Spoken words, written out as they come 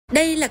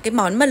Đây là cái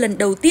món mà lần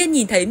đầu tiên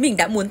nhìn thấy mình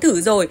đã muốn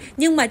thử rồi,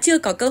 nhưng mà chưa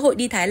có cơ hội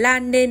đi Thái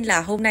Lan nên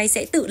là hôm nay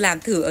sẽ tự làm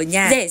thử ở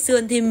nhà. Rẻ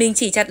sườn thì mình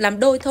chỉ chặt làm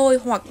đôi thôi,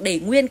 hoặc để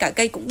nguyên cả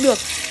cây cũng được.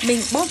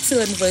 Mình bóp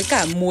sườn với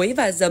cả muối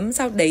và giấm,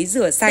 sau đấy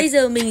rửa sạch. Bây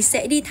giờ mình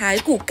sẽ đi thái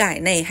củ cải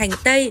này, hành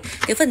tây.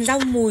 Cái phần rau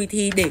mùi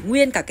thì để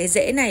nguyên cả cái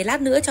rễ này,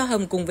 lát nữa cho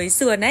hầm cùng với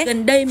sườn ấy.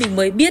 Gần đây mình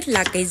mới biết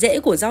là cái rễ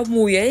của rau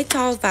mùi ấy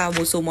cho vào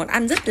một số món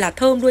ăn rất là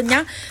thơm luôn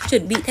nhá.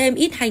 Chuẩn bị thêm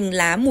ít hành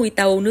lá mùi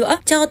tàu nữa.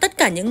 Cho tất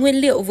cả những nguyên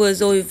liệu vừa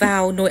rồi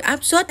vào nồi áp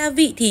suất. Gia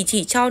vị thì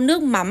chỉ cho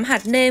nước mắm,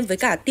 hạt nêm với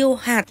cả tiêu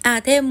hạt.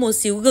 Thêm một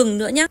xíu gừng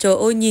nữa nhá. Trời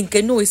ơi, nhìn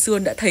cái nồi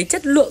sườn đã thấy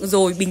chất lượng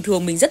rồi. Bình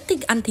thường mình rất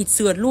thích ăn thịt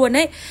sườn luôn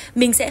ấy.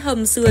 Mình sẽ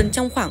hầm sườn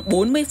trong khoảng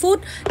 40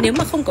 phút. Nếu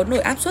mà không có nồi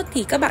áp suất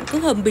thì các bạn cứ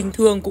hầm bình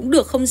thường cũng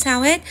được, không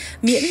sao hết.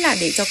 Miễn là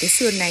để cho cái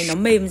sườn này nó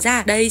mềm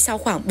ra. Đây, sau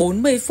khoảng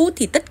 40 phút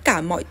thì tất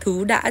cả mọi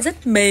thứ đã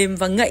rất mềm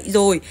và ngậy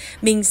rồi.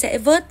 Mình sẽ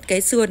vớt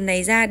cái sườn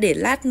này ra để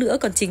lát nữa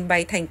còn trình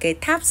bày thành cái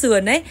tháp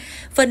sườn ấy.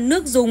 Phần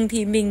nước dùng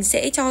thì mình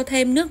sẽ cho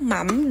thêm nước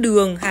mắm,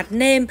 đường, hạt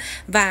nêm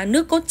và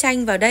nước cốt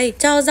chanh vào đây.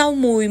 Cho rau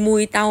mùi,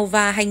 mùi tàu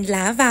và hành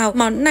lá vào.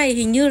 Món này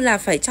hình như là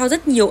phải cho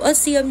rất nhiều ớt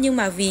xiêm, nhưng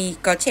mà vì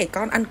có trẻ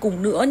con ăn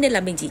cùng nữa nên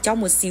là mình chỉ cho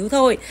một xíu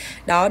thôi.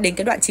 Đó, đến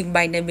cái đoạn trình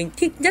bày này mình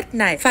thích nhất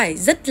này. Phải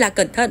rất là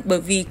cẩn thận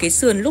bởi vì cái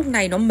sườn lúc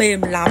này nó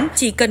mềm lắm.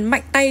 Chỉ cần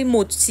mạnh tay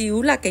một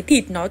xíu là cái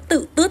thịt nó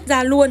tự tướt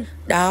ra luôn.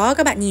 Đó,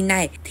 các bạn nhìn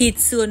này, thịt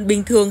sườn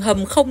bình thường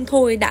hầm không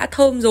thôi đã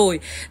thơm rồi.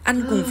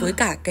 Ăn cùng với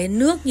cả cái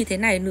nước như thế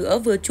này nữa,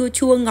 vừa chua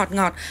chua ngọt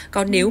ngọt.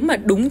 Còn nếu mà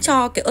đúng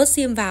cho cái ớt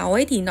xiêm vào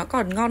ấy thì nó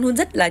còn ngon hơn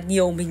rất là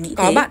nhiều, mình nghĩ.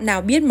 Có bạn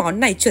nào biết món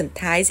này chuẩn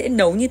Thái sẽ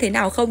nấu như thế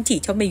nào không? Chỉ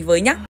cho mình với nhá.